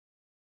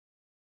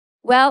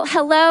Well,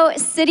 hello,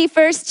 City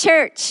First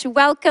Church.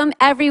 Welcome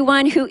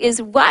everyone who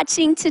is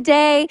watching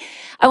today.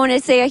 I want to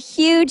say a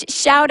huge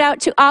shout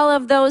out to all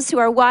of those who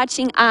are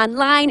watching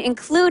online,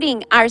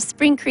 including our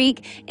Spring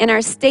Creek and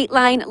our State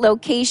Line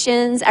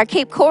locations, our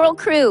Cape Coral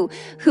crew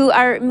who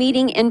are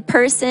meeting in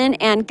person,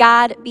 and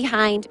God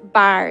Behind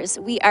Bars.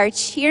 We are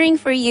cheering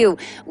for you.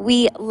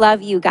 We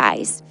love you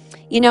guys.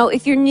 You know,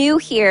 if you're new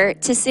here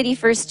to City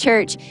First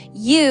Church,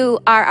 you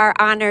are our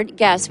honored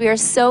guest. We are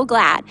so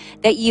glad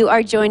that you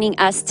are joining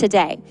us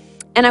today.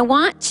 And I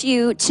want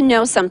you to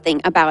know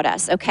something about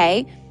us,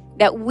 okay?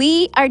 That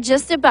we are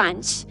just a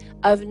bunch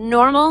of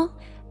normal,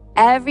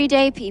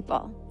 everyday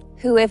people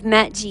who have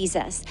met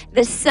Jesus,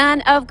 the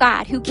Son of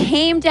God, who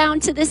came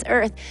down to this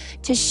earth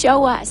to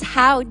show us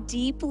how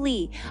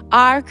deeply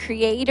our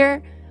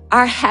Creator,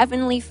 our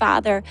Heavenly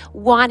Father,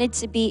 wanted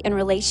to be in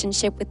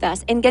relationship with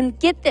us. And then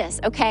get this,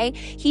 okay?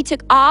 He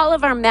took all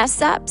of our mess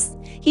ups.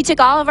 He took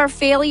all of our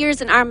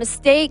failures and our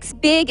mistakes,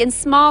 big and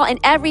small, and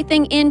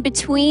everything in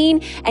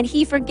between, and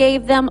He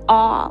forgave them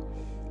all.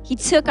 He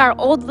took our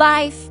old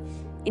life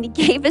and He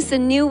gave us a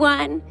new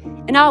one.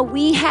 And all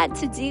we had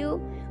to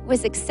do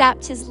was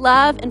accept His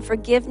love and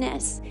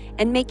forgiveness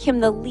and make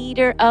Him the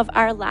leader of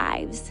our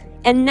lives.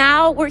 And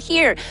now we're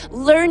here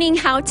learning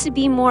how to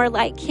be more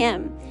like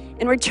Him.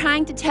 And we're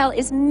trying to tell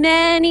as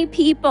many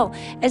people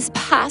as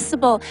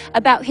possible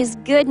about His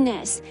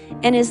goodness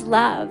and His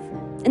love.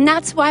 And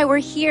that's why we're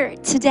here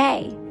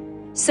today.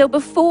 So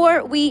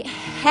before we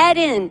head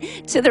in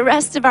to the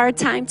rest of our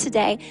time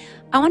today,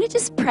 I want to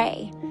just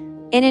pray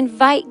and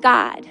invite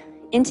God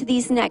into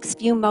these next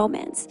few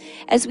moments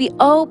as we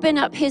open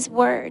up His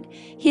word,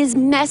 His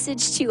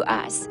message to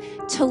us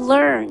to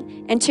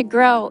learn and to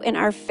grow in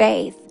our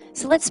faith.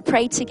 So let's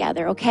pray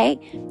together, okay?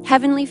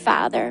 Heavenly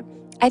Father,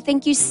 I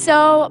thank you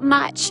so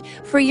much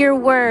for your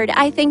word.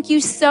 I thank you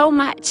so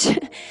much,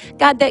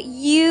 God, that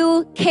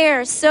you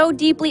care so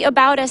deeply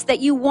about us,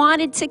 that you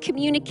wanted to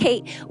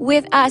communicate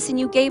with us and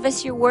you gave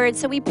us your word.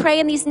 So we pray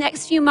in these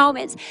next few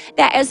moments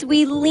that as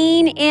we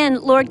lean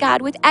in, Lord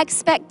God, with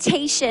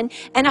expectation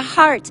and a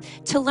heart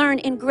to learn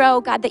and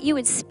grow, God, that you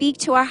would speak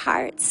to our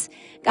hearts.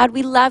 God,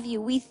 we love you.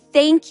 We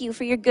thank you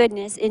for your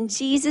goodness. In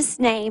Jesus'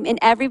 name, and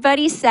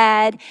everybody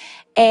said,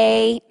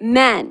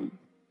 amen.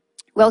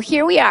 Well,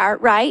 here we are,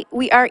 right?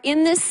 We are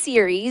in this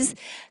series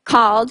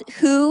called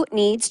Who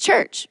Needs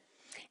Church?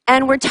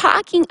 And we're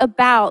talking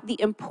about the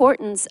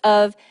importance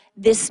of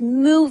this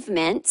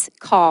movement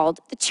called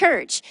the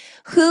church,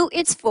 who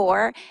it's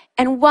for,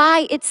 and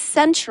why it's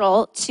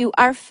central to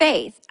our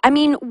faith. I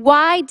mean,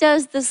 why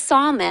does the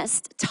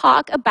psalmist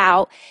talk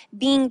about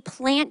being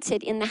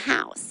planted in the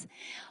house?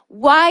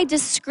 Why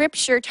does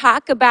Scripture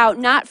talk about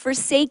not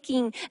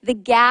forsaking the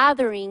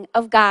gathering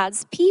of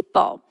God's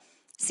people?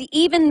 See,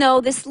 even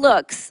though this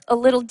looks a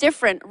little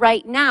different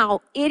right now,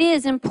 it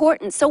is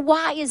important. So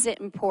why is it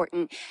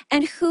important?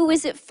 And who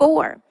is it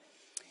for?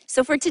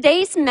 So for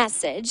today's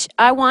message,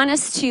 I want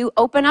us to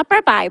open up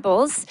our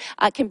Bibles.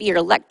 It can be your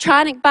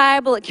electronic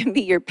Bible. It can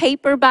be your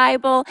paper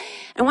Bible.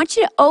 I want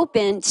you to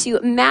open to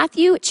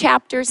Matthew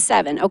chapter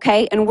 7,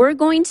 okay? And we're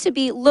going to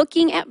be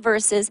looking at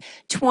verses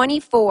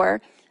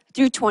 24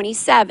 through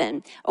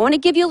 27. I want to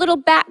give you a little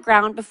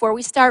background before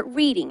we start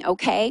reading,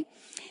 okay?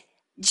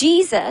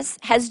 Jesus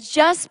has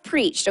just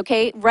preached,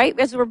 okay, right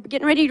as we're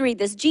getting ready to read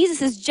this,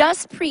 Jesus has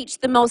just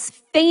preached the most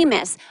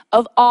famous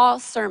of all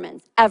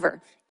sermons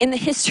ever in the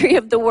history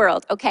of the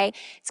world, okay?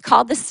 It's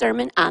called the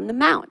Sermon on the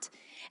Mount.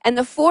 And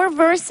the 4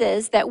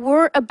 verses that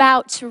we're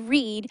about to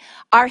read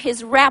are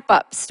his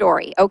wrap-up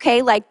story,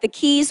 okay? Like the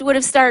keys would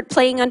have started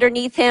playing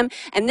underneath him,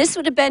 and this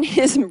would have been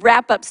his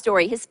wrap-up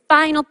story, his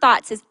final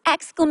thoughts, his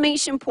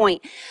exclamation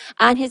point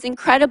on his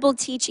incredible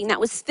teaching that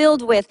was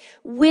filled with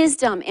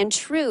wisdom and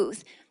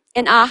truth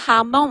and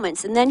aha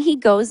moments. And then he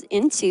goes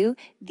into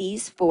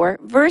these 4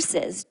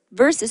 verses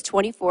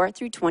 24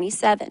 through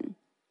 27.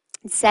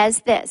 It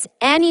says this: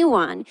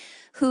 anyone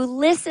who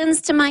listens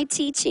to my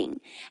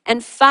teaching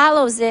and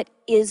follows it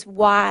is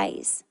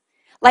wise,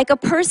 like a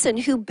person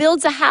who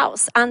builds a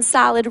house on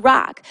solid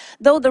rock.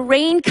 Though the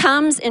rain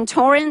comes in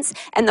torrents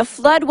and the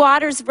flood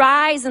waters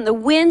rise and the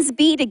winds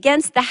beat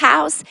against the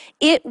house,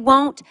 it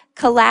won't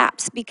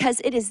collapse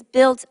because it is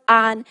built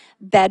on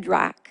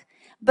bedrock.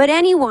 But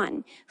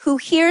anyone who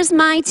hears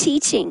my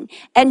teaching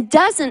and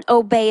doesn't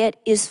obey it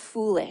is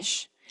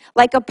foolish,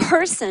 like a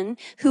person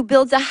who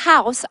builds a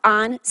house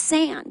on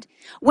sand.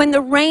 When the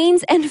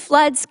rains and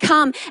floods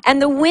come and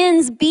the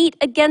winds beat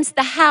against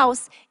the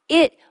house,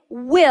 it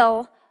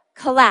will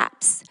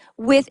collapse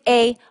with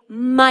a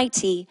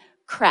mighty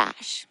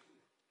crash.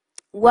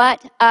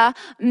 What a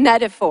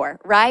metaphor,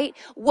 right?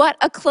 What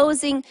a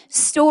closing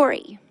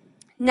story.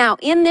 Now,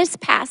 in this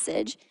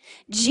passage,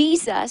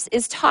 Jesus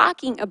is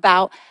talking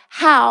about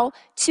how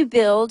to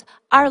build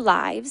our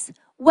lives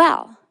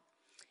well.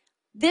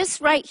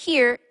 This right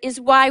here is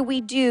why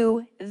we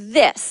do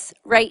this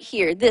right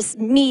here, this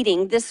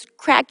meeting, this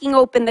cracking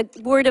open the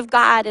Word of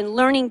God and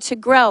learning to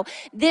grow.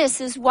 This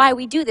is why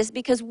we do this,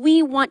 because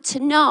we want to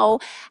know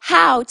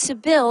how to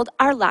build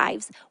our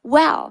lives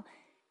well.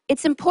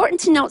 it's important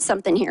to note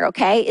something here,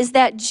 okay, is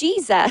that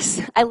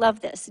Jesus, I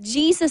love this,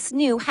 Jesus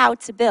knew how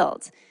to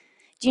build.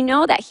 Do you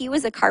know that he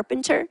was a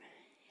carpenter?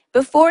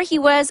 Before he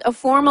was a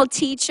formal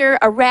teacher,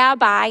 a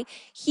rabbi,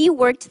 he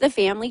worked the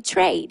family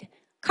trade,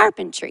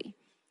 carpentry.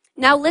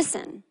 Now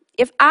listen,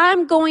 if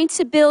I'm going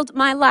to build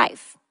my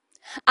life,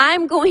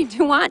 I'm going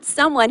to want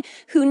someone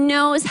who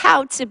knows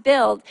how to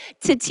build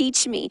to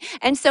teach me.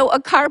 And so a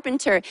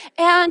carpenter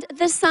and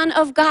the Son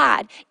of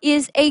God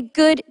is a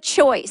good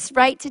choice,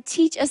 right? To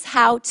teach us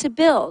how to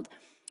build.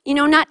 You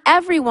know, not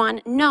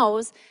everyone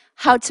knows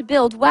how to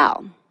build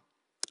well.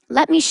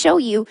 Let me show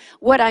you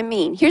what I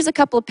mean. Here's a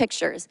couple of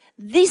pictures.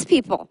 These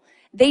people,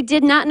 they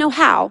did not know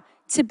how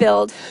to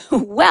build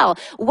well.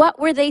 What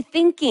were they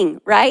thinking,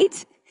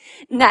 right?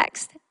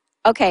 Next.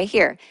 Okay,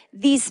 here.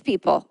 These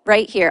people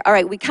right here. All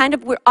right,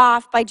 we're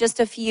off by just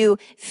a few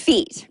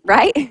feet,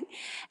 right?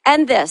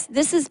 And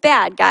this is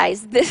bad,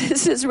 guys.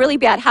 This is really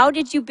bad. How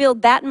did you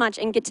build that much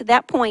and get to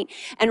that point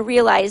and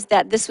realize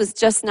that this was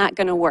just not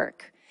going to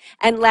work?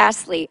 And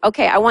lastly,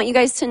 okay, I want you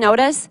guys to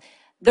notice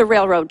the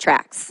railroad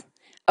tracks.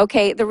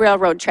 Okay, the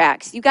railroad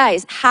tracks. You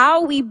guys,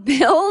 how we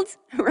build,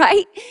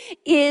 right,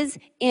 is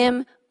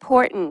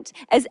important.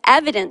 As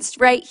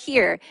evidenced right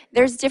here,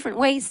 there's different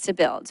ways to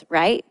build,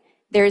 right?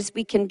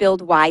 We can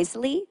build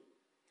wisely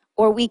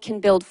or we can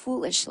build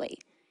foolishly.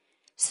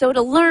 So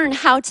to learn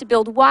how to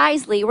build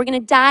wisely, we're going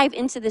to dive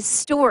into this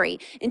story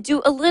and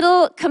do a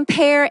little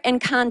compare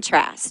and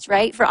contrast,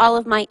 right, for all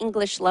of my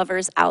English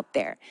lovers out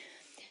there.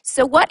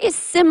 So what is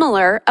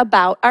similar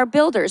about our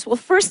builders? Well,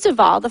 first of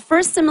all, the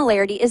first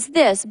similarity is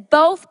this.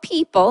 Both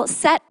people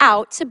set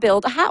out to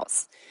build a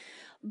house.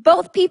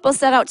 Both people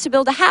set out to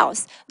build a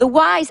house. The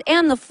wise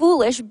and the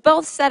foolish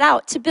both set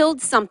out to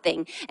build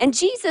something. And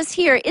Jesus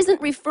here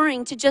isn't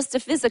referring to just a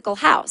physical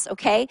house,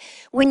 okay?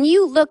 When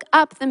you look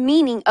up the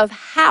meaning of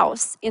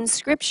house in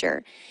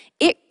Scripture,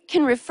 it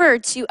can refer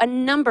to a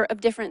number of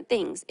different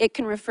things. It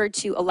can refer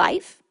to a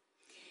life.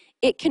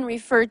 It can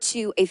refer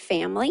to a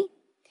family.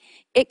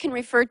 It can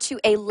refer to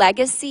a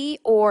legacy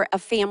or a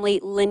family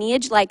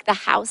lineage like the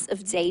house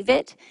of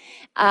David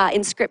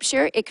in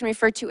Scripture. It can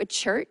refer to a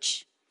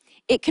church.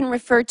 It can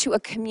refer to a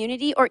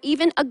community or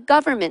even a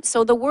government.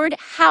 So the word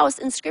house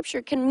in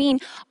Scripture can mean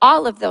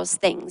all of those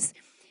things.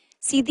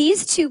 See,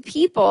 these two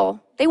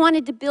people, they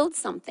wanted to build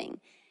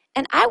something.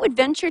 And I would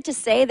venture to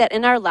say that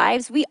in our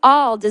lives, we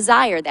all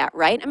desire that,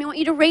 right? I want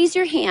you to raise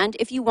your hand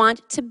if you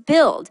want to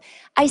build.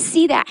 I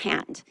see that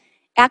hand.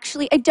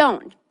 Actually, I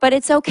don't, but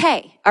it's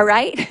okay, all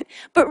right?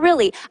 But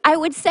really, I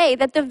would say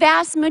that the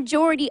vast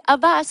majority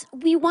of us,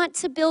 we want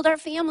to build our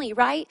family,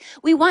 right?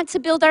 We want to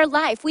build our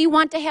life. We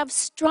want to have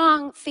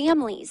strong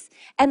families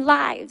and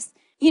lives.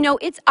 You know,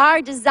 it's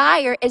our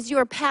desire as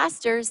your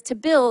pastors to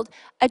build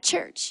a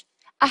church,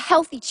 a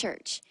healthy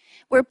church,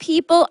 where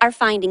people are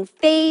finding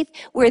faith,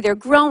 where they're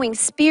growing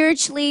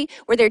spiritually,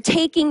 where they're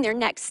taking their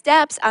next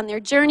steps on their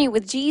journey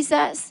with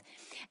Jesus.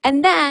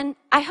 And then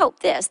I hope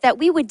that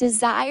we would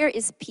desire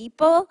as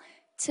people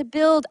to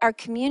build our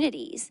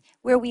communities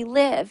where we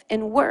live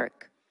and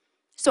work.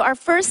 So our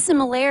first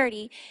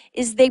similarity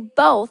is they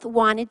both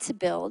wanted to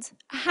build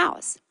a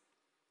house.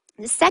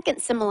 The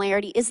second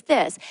similarity is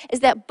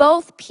that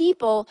both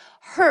people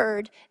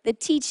heard the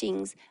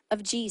teachings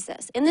of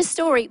Jesus. In this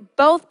story,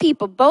 both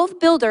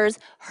builders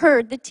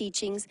heard the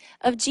teachings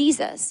of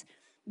Jesus.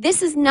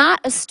 This is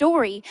not a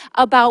story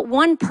about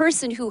one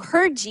person who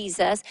heard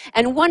Jesus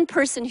and one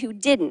person who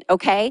didn't,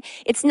 okay?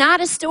 It's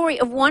not a story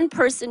of one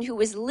person who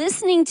was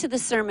listening to the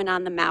Sermon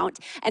on the Mount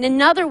and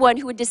another one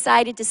who had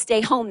decided to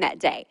stay home that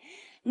day.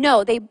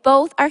 No, they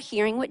both are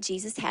hearing what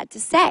Jesus had to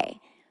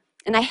say.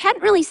 And I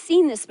hadn't really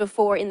seen this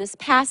before in this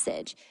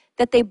passage,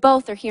 that they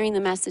both are hearing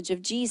the message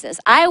of Jesus.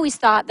 I always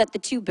thought that the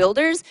two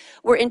builders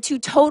were in two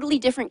totally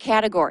different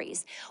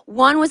categories.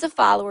 One was a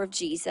follower of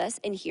Jesus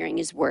and hearing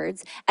his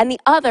words, and the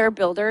other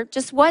builder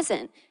just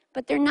wasn't.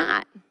 But they're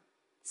not.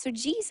 So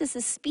Jesus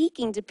is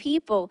speaking to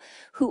people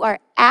who are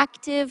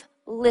active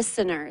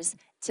listeners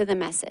to the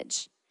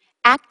message.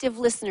 Active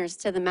listeners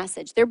to the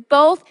message. They're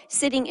both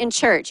sitting in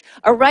church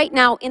or right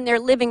now in their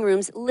living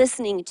rooms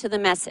listening to the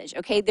message,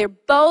 okay? They're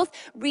both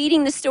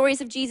reading the stories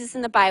of Jesus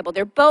in the Bible.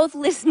 They're both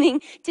listening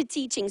to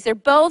teachings. They're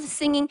both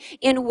singing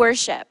in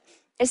worship.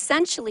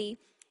 Essentially,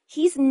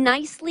 he's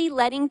nicely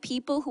letting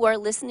people who are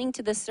listening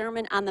to the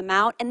Sermon on the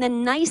Mount and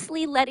then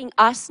nicely letting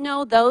us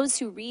know, those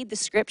who read the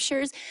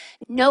Scriptures,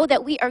 know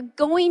that we are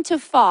going to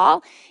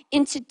fall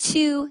into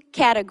two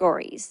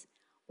categories,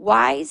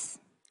 wise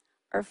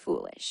or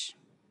foolish.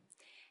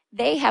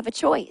 They have a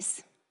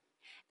choice,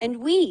 and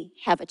we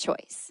have a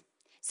choice.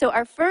 So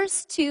our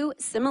first two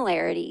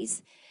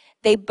similarities,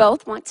 they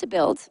both want to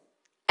build,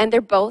 and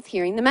they're both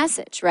hearing the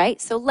message, right?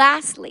 So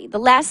lastly, the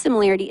last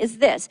similarity is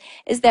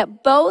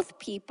that both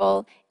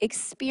people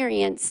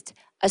experienced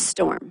a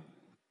storm.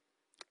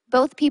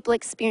 Both people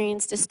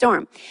experienced a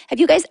storm. Have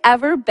you guys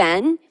ever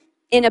been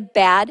in a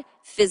bad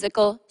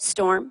physical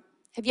storm?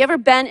 Have you ever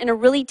been in a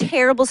really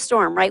terrible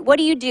storm, right? What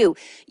do?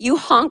 You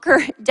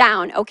hunker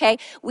down, okay?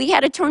 We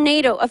had a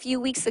tornado a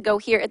few weeks ago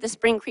here at the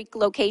Spring Creek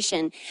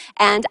location,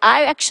 and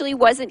I actually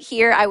wasn't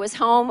here. I was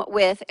home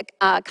with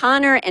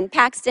Connor and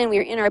Paxton. We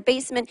were in our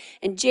basement,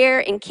 and Jer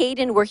and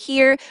Caden were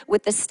here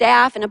with the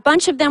staff, and a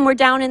bunch of them were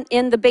down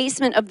in the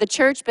basement of the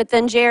church, but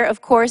then Jer,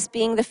 of course,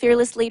 being the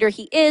fearless leader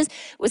he is,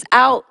 was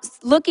out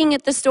looking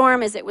at the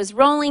storm as it was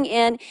rolling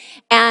in,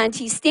 and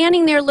he's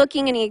standing there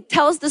looking, and he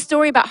tells the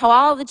story about how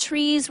all the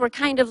trees were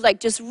kind of like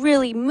just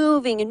really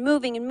moving,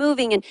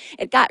 and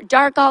it got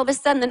dark all of a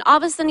sudden. Then all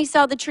of a sudden he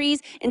saw the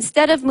trees,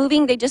 instead of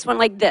moving, they just went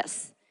like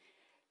this.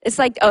 It's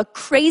like a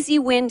crazy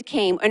wind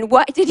came. And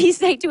what did he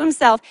say to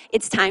himself?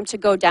 It's time to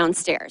go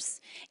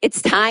downstairs.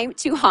 It's time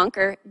to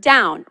hunker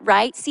down,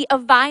 right? See, a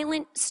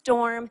violent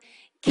storm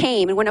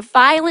came. And when a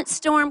violent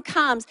storm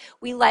comes,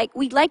 we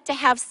like to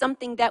have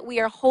something that we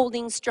are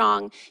holding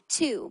strong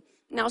to.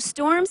 Now,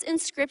 storms in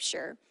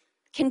Scripture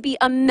can be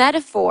a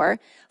metaphor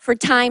for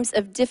times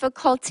of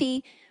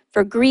difficulty,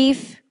 for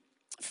grief,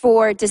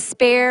 for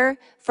despair,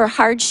 for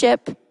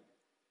hardship.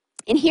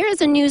 And here is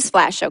a news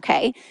flash,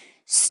 okay?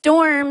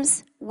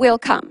 Storms will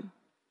come.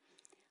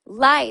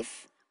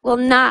 Life will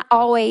not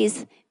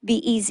always be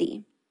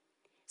easy.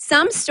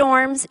 Some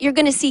storms you're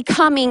going to see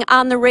coming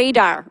on the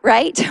radar,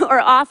 right? Or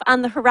off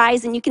on the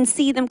horizon. You can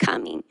see them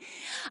coming.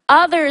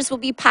 Others will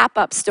be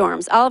pop-up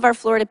storms. All of our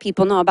Florida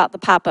people know about the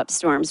pop-up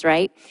storms,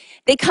 right?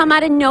 They come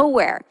out of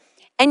nowhere,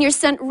 and you're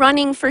sent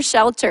running for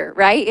shelter,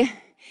 right?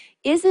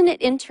 Isn't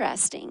it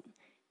interesting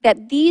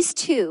that these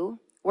two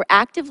were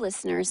active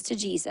listeners to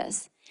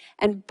Jesus,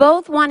 and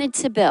both wanted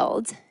to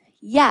build,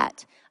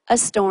 yet a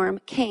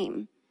storm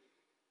came?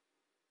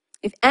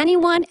 If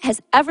anyone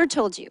has ever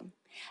told you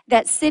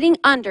that sitting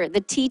under the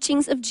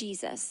teachings of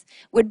Jesus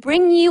would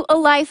bring you a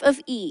life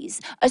of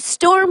ease, a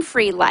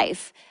storm-free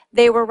life,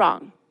 they were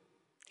wrong.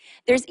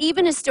 There's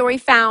even a story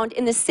found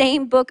in the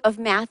same book of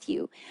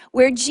Matthew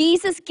where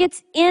Jesus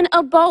gets in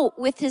a boat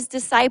with his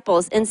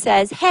disciples and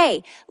says,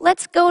 hey,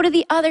 let's go to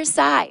the other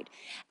side.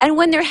 And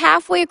when they're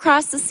halfway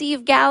across the Sea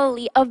of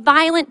Galilee, a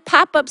violent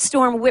pop-up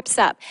storm whips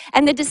up.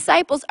 And the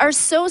disciples are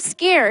so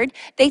scared,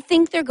 they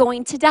think they're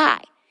going to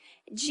die.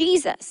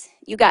 Jesus,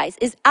 you guys,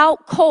 is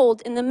out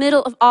cold in the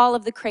middle of all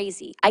of the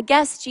crazy. I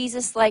guess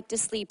Jesus liked to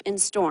sleep in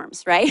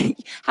storms,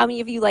 right? How many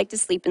of you like to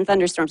sleep in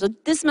thunderstorms? So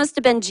this must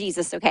have been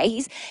Jesus, okay?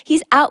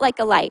 He's out like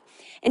a light.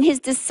 And his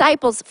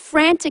disciples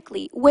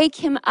frantically wake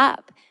him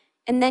up.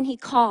 And then he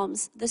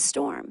calms the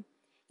storm.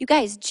 You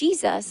guys,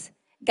 Jesus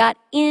got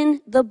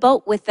in the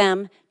boat with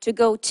them to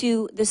go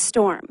to the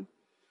storm.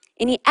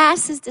 And he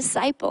asked his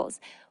disciples,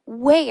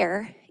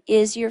 where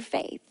is your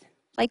faith?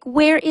 Like,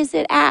 where is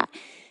it at?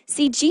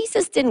 See,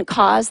 Jesus didn't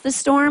cause the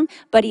storm,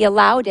 but he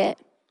allowed it,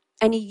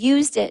 and he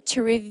used it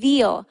to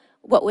reveal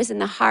what was in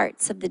the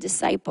hearts of the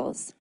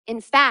disciples. In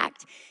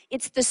fact,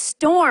 it's the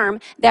storm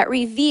that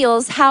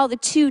reveals how the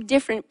two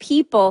different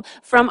people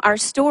from our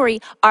story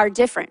are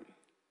different.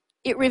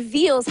 It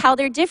reveals how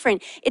they're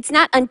different. It's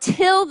not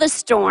until the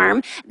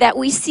storm that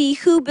we see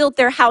who built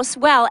their house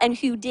well and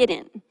who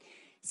didn't.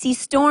 See,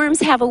 storms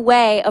have a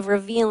way of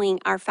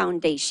revealing our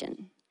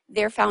foundation.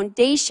 Their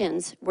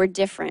foundations were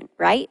different,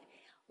 right?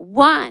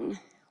 One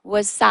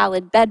was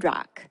solid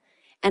bedrock,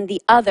 and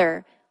the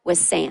other was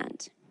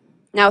sand.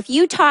 Now, if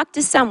you talk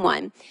to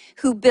someone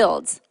who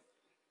builds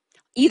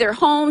either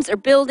homes or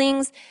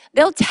buildings,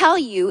 they'll tell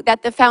you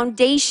that the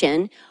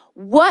foundation,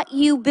 what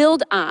you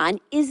build on,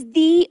 is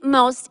the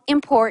most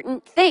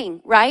important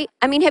thing, right?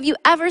 I mean, have you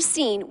ever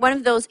seen one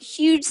of those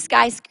huge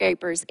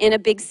skyscrapers in a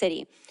big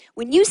city?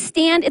 When you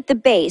stand at the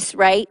base,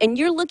 right, and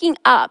you're looking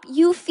up,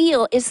 you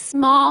feel as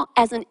small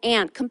as an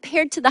ant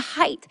compared to the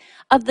height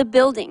of the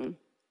building.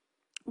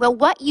 Well,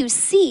 what you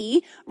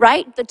see,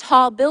 right, the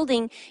tall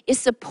building, is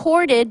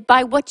supported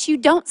by what you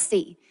don't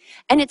see.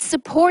 And it's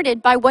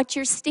supported by what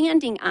you're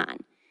standing on.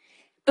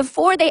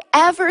 Before they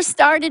ever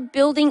started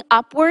building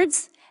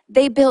upwards,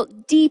 they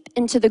built deep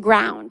into the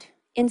ground.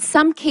 In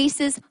some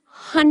cases,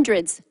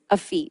 hundreds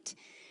of feet.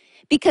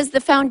 Because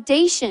the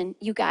foundation,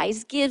 you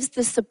guys, gives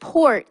the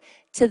support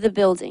to the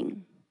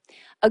building.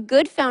 A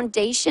good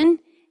foundation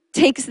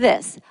takes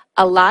this,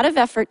 a lot of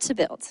effort to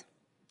build.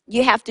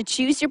 You have to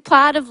choose your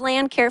plot of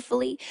land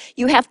carefully.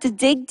 You have to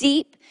dig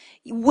deep,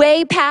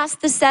 way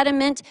past the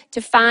sediment to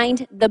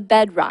find the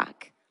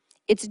bedrock.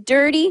 It's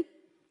dirty.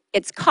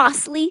 It's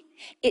costly.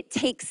 It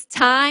takes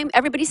time.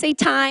 Everybody say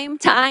time.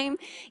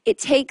 It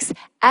takes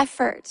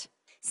effort.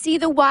 See,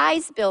 the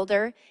wise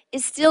builder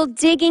is still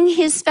digging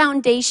his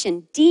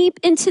foundation deep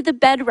into the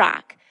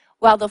bedrock,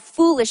 while the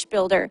foolish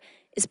builder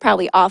is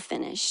probably all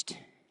finished.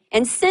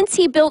 And since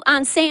he built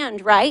on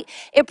sand, right,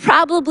 it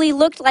probably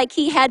looked like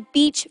he had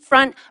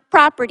beachfront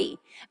property,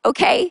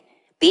 okay?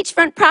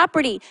 Beachfront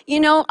property. You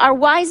know, our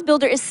wise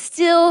builder is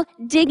still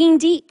digging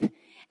deep.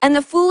 And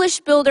the foolish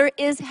builder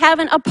is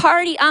having a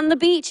party on the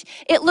beach.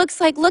 It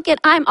looks like, look at,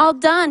 I'm all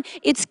done.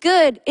 It's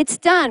good. It's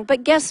done.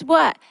 But guess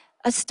what?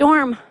 A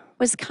storm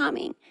was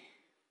coming.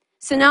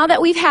 So now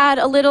that we've had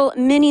a little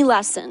mini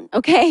lesson,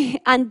 okay,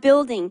 on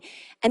building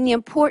and the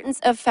importance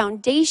of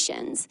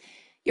foundations,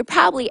 You're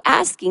probably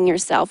asking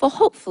yourself, well,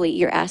 hopefully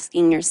you're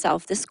asking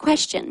yourself this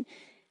question: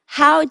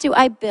 how do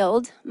I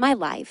build my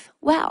life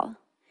well?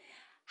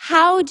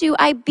 How do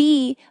I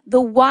be the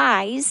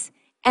wise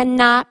and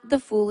not the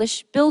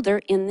foolish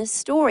builder in this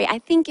story? I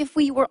think if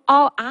we were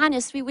all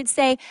honest, we would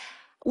say,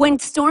 when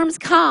storms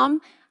come,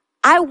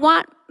 I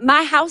want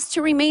my house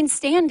to remain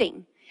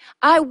standing.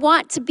 I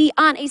want to be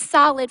on a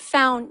solid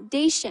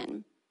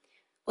foundation.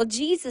 Well,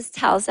 Jesus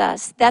tells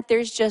us that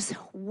there's just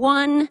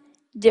one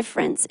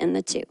difference in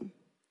the two.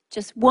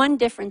 Just one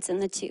difference in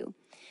the two.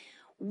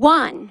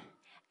 One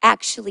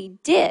actually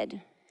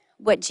did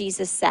what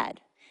Jesus said,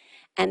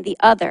 and the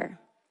other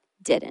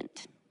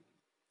didn't.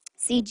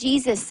 See,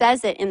 Jesus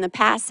says it in the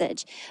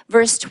passage.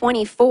 Verse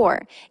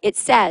 24, it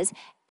says,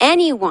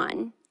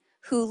 anyone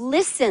who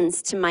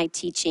listens to my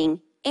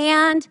teaching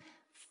and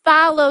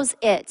follows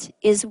it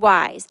is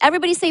wise.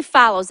 Everybody say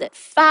follows it.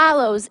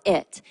 Follows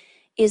it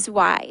is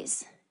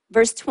wise.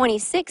 Verse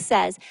 26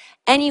 says,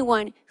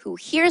 anyone who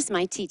hears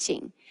my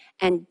teaching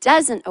and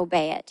doesn't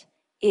obey it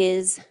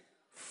is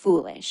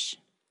foolish.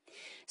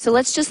 So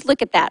let's just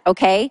look at that,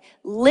 okay?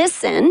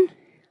 Listen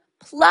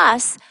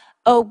plus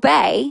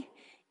obey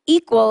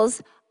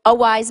equals a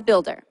wise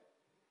builder.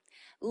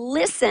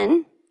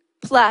 Listen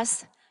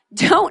plus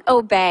don't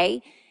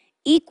obey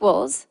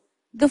equals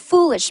the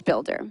foolish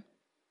builder.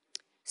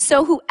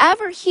 So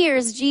whoever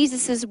hears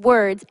Jesus'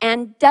 words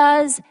and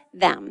does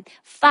them,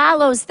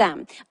 follows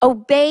them,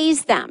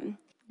 obeys them,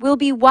 will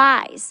be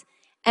wise,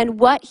 and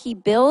what he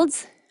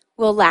builds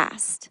will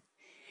last.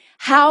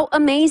 How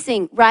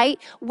amazing, right?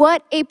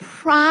 What a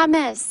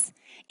promise.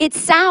 It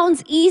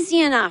sounds easy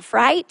enough,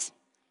 right?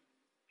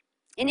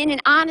 And in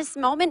an honest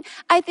moment,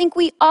 I think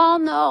we all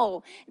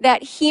know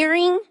that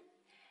hearing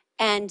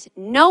and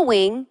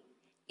knowing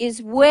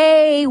is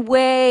way,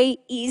 way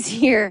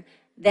easier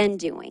than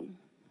doing.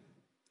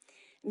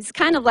 It's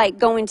kind of like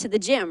going to the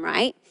gym,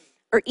 right?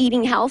 Or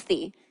eating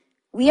healthy.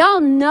 We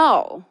all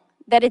know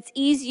that it's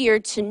easier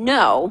to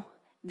know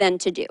than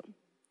to do.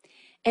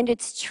 And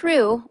it's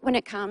true when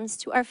it comes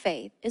to our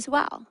faith as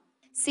well.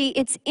 See,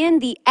 it's in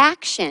the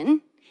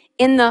action,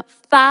 in the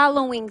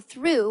following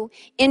through,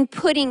 in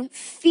putting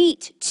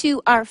feet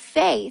to our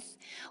faith,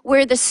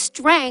 where the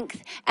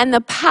strength and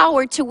the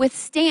power to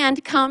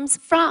withstand comes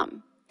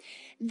from.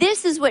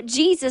 This is what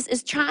Jesus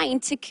is trying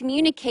to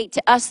communicate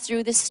to us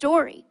through this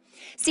story.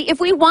 See, if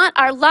we want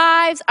our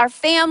lives, our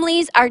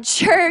families, our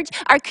church,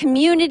 our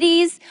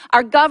communities,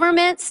 our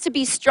governments to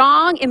be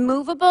strong,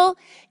 immovable,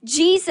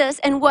 Jesus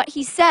and what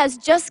he says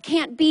just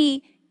can't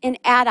be an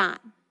add-on.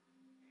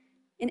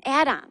 An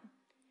add-on.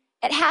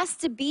 It has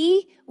to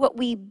be what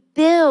we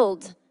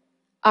build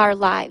our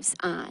lives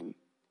on.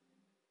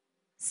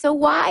 So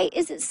why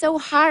is it so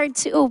hard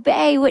to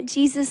obey what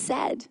Jesus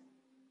said?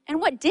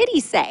 And what did he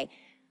say?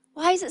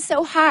 Why is it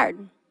so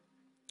hard?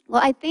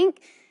 Well, I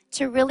think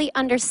to really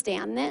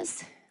understand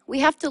this, we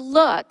have to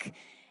look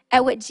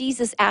at what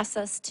Jesus asks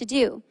us to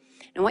do.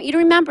 And I want you to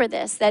remember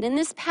this, that in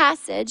this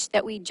passage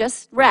that we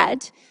just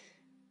read,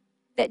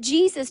 that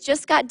Jesus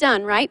just got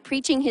done, right,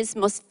 preaching his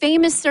most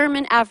famous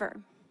sermon ever.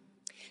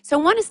 So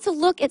I want us to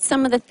look at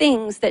some of the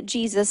things that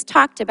Jesus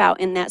talked about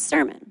in that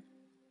sermon.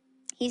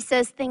 He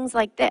says things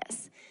like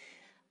this: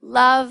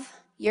 love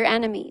your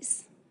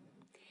enemies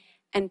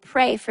and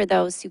pray for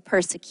those who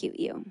persecute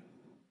you.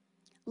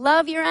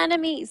 Love your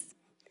enemies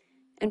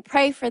and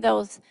pray for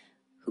those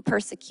who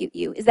persecute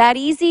you. Is that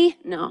easy?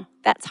 No,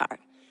 that's hard.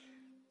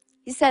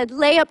 He said,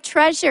 lay up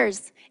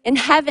treasures in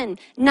heaven,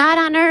 not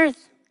on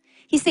earth.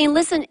 He's saying,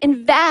 listen,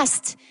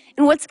 invest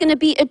in what's going to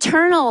be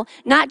eternal,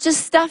 not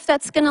just stuff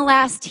that's going to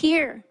last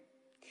here.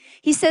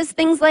 He says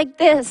things like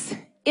this: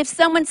 if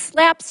someone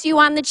slaps you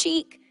on the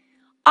cheek,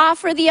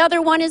 offer the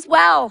other one as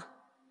well.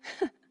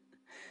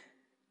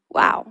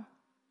 Wow.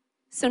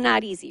 So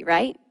not easy,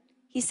 right?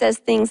 He says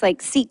things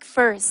like, seek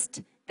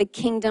first the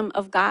kingdom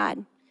of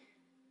God.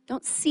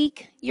 Don't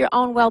seek your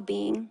own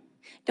well-being.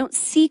 Don't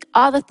seek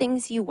all the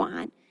things you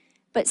want,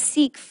 but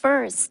seek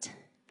first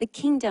the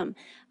kingdom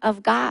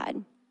of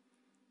God.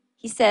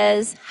 He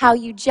says, how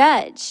you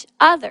judge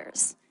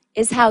others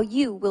is how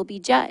you will be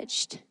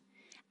judged.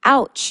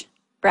 Ouch,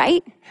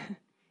 right?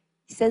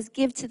 He says,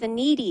 give to the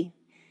needy.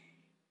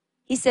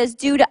 He says,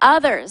 do to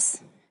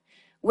others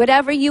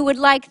whatever you would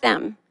like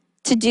them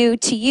to do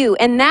to you.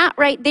 And that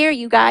right there,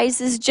 you guys,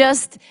 is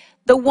just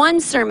the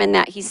one sermon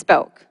that he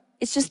spoke.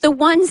 It's just the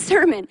one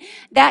sermon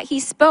that he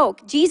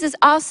spoke. Jesus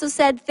also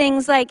said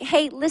things like,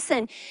 hey,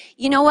 listen,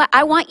 you know what?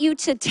 I want you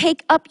to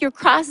take up your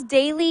cross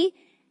daily,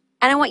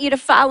 and I want you to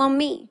follow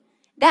me.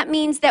 That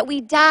means that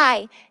we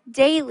die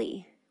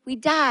daily. We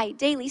die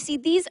daily. See,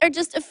 these are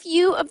just a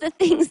few of the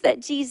things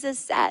that Jesus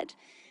said.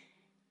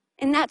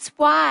 And that's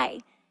why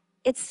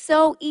it's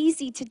so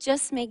easy to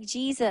just make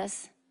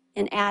Jesus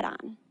an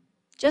add-on.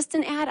 Just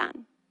an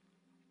add-on.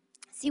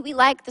 See, we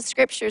like the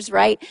scriptures,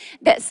 right,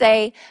 that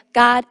say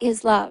God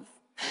is love.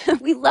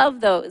 We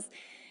love those.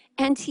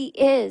 And he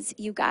is,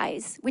 you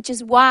guys, which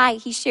is why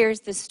he shares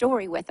this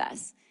story with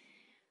us.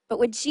 But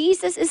what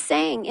Jesus is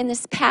saying in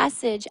this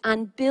passage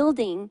on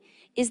building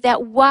is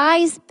that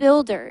wise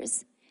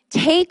builders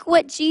take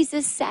what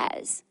Jesus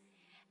says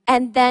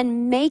and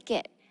then make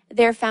it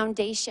their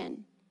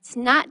foundation. It's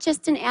not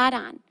just an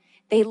add-on.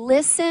 They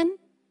listen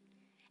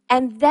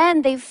and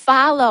then they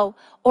follow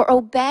or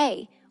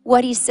obey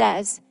what he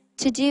says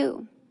to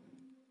do.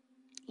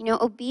 You know,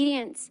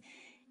 obedience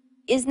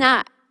is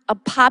not a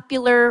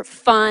popular,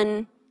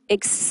 fun,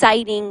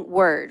 exciting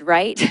word,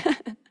 right?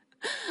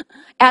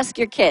 Ask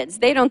your kids.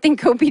 They don't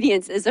think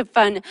obedience is a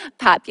fun,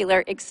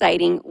 popular,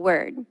 exciting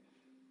word.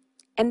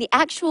 And the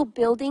actual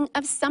building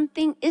of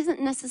something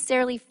isn't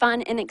necessarily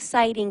fun and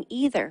exciting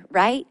either,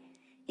 right?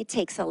 It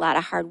takes a lot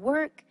of hard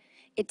work.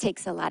 It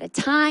takes a lot of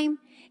time.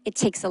 It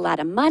takes a lot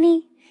of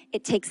money.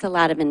 It takes a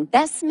lot of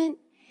investment.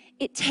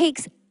 It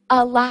takes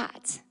a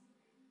lot.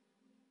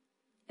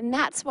 And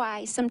that's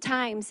why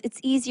sometimes it's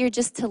easier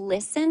just to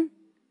listen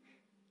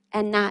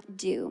and not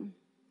do.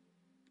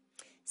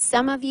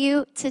 Some of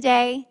you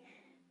today,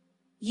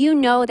 you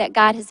know that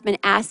God has been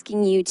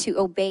asking you to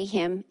obey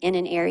him in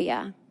an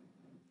area.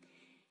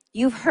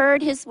 You've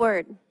heard his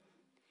word.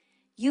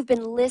 You've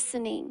been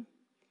listening.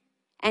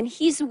 And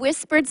he's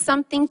whispered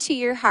something to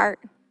your heart.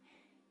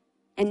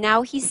 And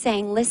now he's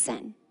saying,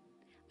 listen,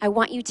 I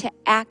want you to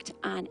act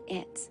on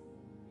it.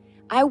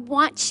 I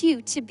want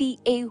you to be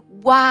a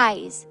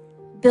wise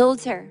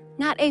builder,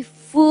 not a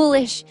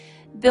foolish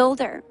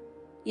builder.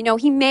 You know,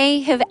 he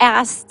may have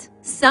asked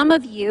some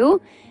of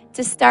you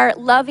to start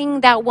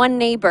loving that one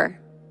neighbor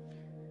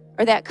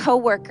or that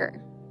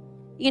coworker.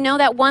 You know,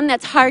 that one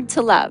that's hard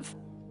to love.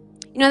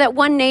 You know, that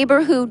one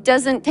neighbor who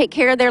doesn't take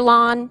care of their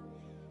lawn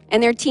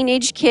and their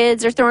teenage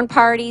kids are throwing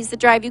parties that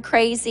drive you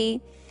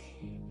crazy.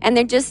 And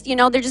they're just, you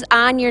know, they're just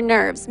on your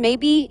nerves.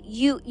 Maybe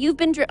you've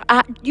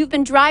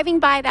been driving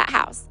by that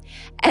house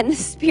and the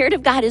Spirit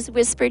of God has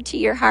whispered to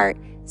your heart,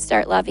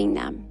 start loving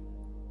them.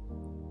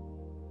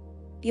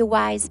 Be a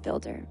wise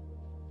builder.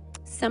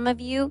 Some of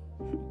you,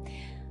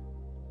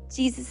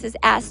 Jesus has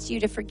asked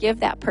you to forgive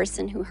that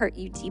person who hurt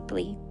you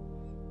deeply.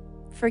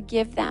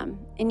 Forgive them.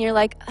 And you're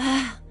like,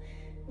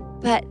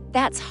 but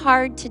that's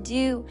hard to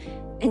do.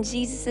 And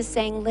Jesus is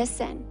saying,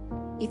 listen,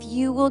 if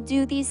you will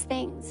do these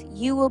things,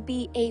 you will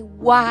be a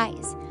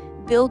wise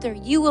builder.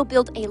 You will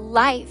build a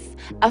life,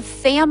 a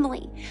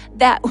family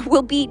that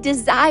will be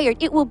desired.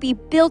 It will be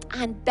built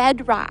on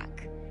bedrock.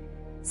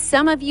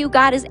 Some of you,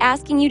 God is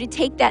asking you to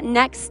take that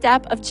next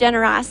step of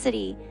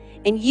generosity,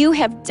 and you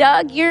have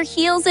dug your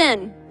heels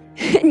in,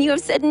 and you have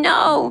said,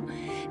 no,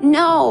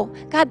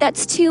 God,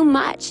 that's too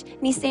much.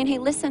 And he's saying, hey,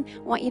 listen, I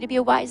want you to be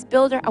a wise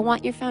builder. I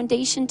want your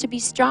foundation to be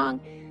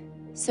strong.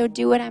 So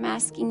do what I'm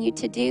asking you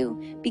to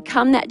do.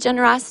 Become that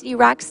generosity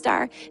rock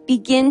star.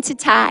 Begin to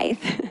tithe.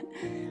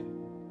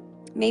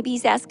 Maybe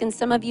he's asking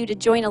some of you to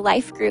join a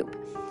life group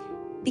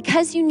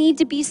because you need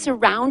to be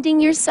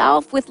surrounding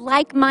yourself with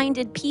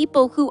like-minded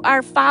people who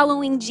are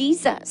following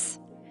Jesus.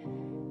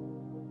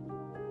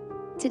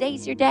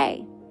 Today's your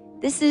day.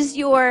 This is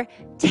your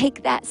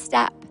take that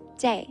step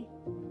day.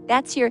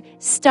 That's your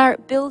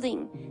start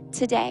building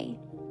today.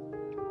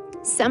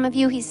 Some of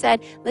you, he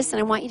said, listen,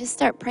 I want you to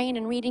start praying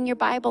and reading your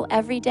Bible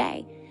every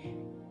day.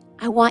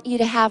 I want you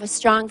to have a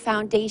strong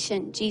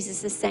foundation,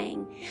 Jesus is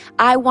saying.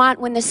 I want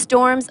when the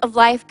storms of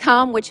life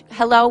come, which,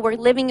 hello, we're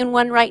living in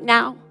one right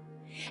now.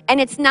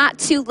 And it's not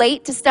too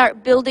late to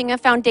start building a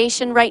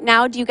foundation right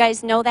now. Do you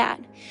guys know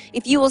that?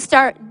 If you will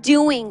start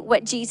doing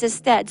what Jesus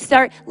said,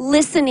 start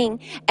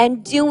listening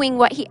and doing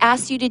what he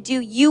asked you to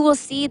do, you will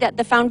see that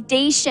the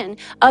foundation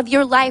of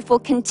your life will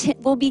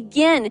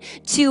begin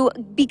to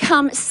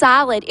become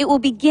solid. It will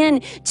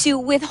begin to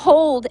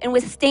withhold and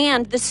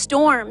withstand the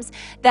storms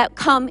that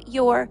come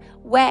your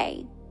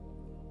way.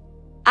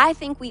 I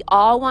think we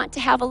all want to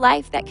have a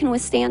life that can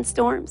withstand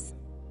storms.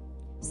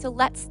 So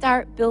let's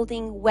start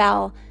building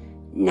well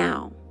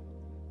now.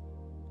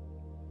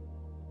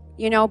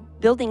 You know,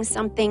 building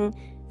something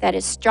that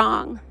is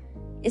strong,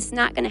 it's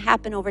not going to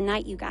happen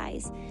overnight, you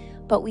guys.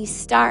 But we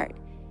start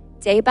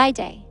day by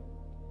day,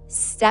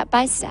 step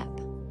by step,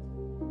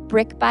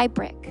 brick by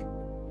brick,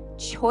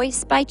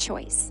 choice by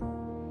choice.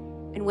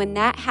 And when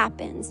that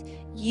happens,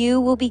 you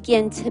will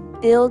begin to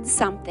build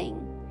something.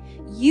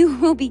 You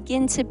will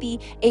begin to be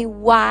a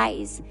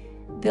wise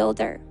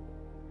builder.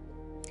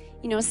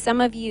 You know, some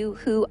of you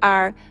who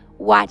are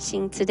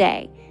watching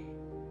today,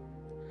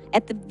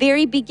 at the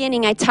very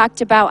beginning, I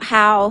talked about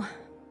how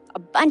a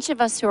bunch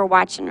of us who are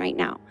watching right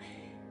now,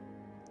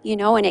 you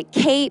know, and at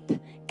Cape,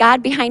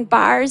 God Behind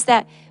Bars,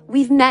 that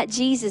we've met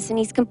Jesus and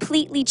he's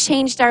completely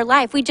changed our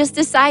life. We just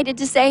decided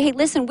to say, hey,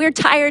 listen, we're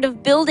tired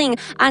of building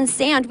on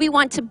sand. We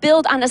want to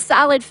build on a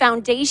solid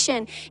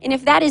foundation. And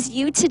if that is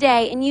you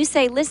today and you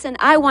say, listen,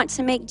 I want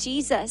to make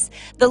Jesus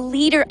the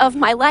leader of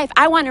my life.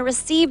 I want to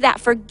receive that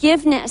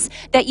forgiveness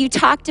that you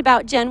talked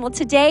about, Jen. Well,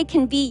 today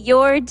can be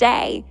your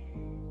day.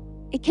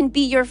 It can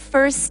be your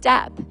first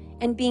step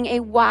in being a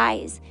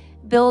wise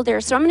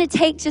builder. So I'm going to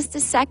take just a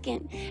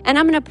second and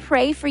I'm going to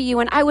pray for you.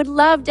 And I would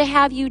love to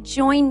have you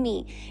join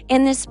me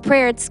in this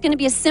prayer. It's going to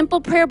be a simple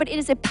prayer, but it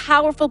is a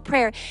powerful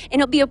prayer.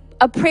 And it'll be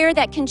a prayer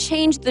that can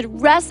change the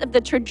rest of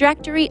the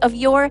trajectory of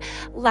your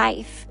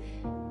life.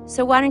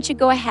 So why don't you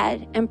go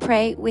ahead and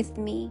pray with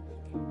me?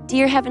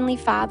 Dear Heavenly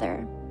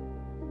Father,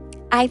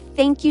 I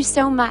thank you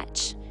so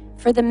much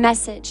for the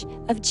message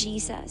of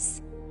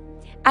Jesus.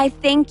 I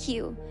thank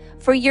you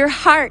for your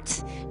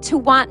heart to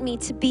want me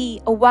to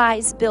be a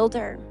wise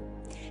builder.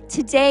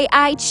 Today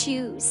I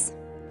choose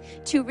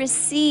to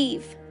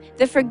receive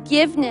the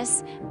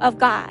forgiveness of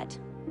God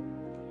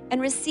and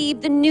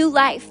receive the new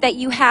life that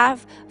you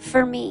have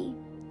for me.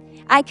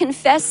 I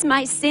confess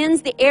my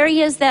sins, the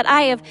areas that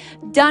I have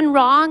done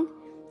wrong,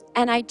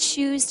 and I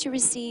choose to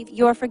receive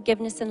your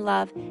forgiveness and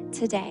love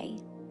today.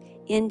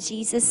 In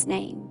Jesus'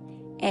 name,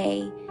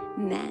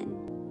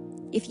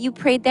 amen. If you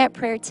prayed that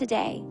prayer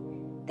today,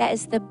 that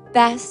is the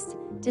best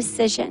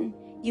decision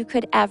you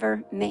could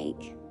ever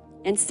make.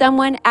 And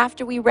someone,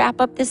 after we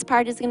wrap up this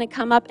part, is going to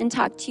come up and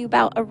talk to you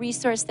about a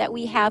resource that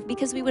we have,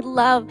 because we would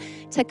love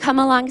to come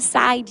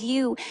alongside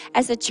you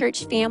as a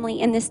church family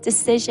in this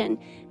decision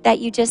that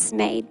you just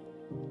made.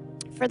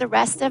 For the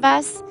rest of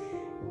us,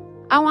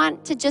 I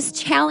want to just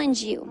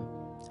challenge you.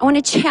 I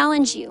want to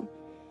challenge you.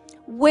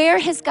 Where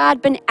has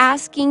God been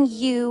asking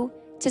you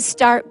to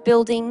start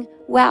building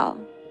well?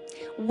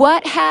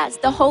 What has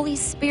the Holy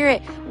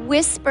Spirit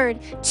whispered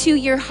to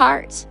your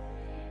heart?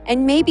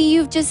 And maybe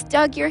you've just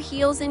dug your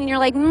heels in and you're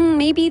like,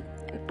 maybe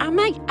I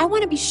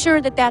want to be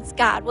sure that that's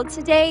God. Well,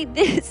 today,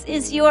 this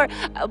is your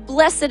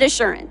blessed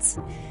assurance,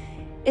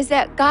 is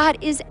that God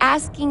is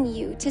asking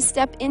you to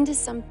step into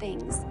some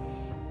things.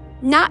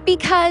 Not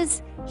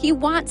because he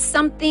wants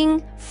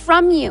something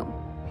from you,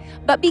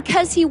 but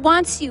because he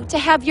wants you to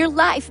have your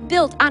life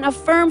built on a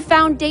firm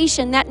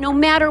foundation that no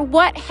matter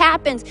what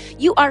happens,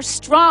 you are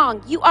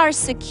strong, you are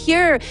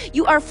secure,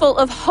 you are full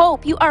of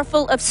hope, you are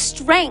full of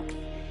strength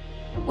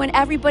when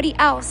everybody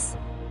else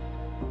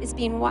is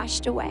being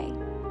washed away.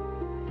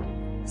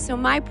 So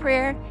my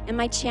prayer and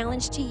my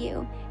challenge to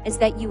you is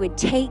that you would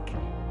take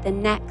the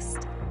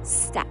next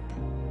step.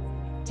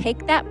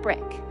 Take that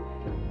brick,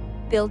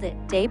 build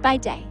it day by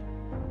day,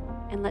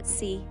 and let's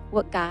see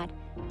what God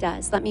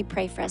does. Let me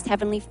pray for us.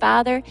 Heavenly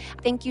Father,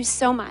 thank you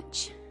so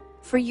much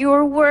for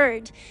your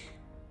word,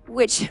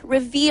 which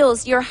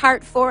reveals your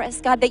heart for us,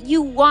 God, that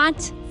you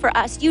want for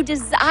us, you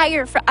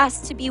desire for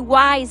us to be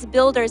wise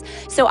builders.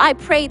 So I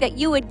pray that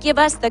you would give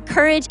us the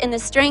courage and the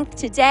strength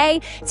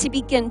today to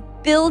begin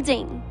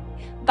building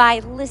by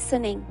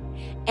listening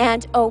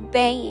and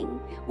obeying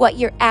what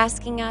you're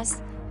asking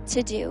us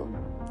to do.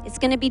 It's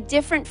going to be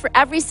different for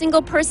every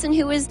single person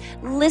who is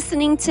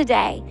listening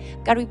today.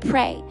 God, we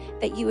pray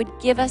that you would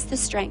give us the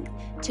strength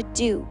to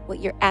do what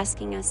you're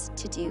asking us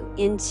to do.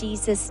 In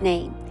Jesus'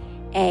 name,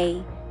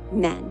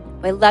 amen.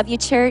 I love you,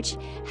 church.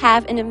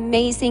 Have an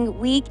amazing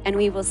week, and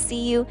we will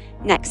see you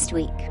next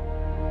week.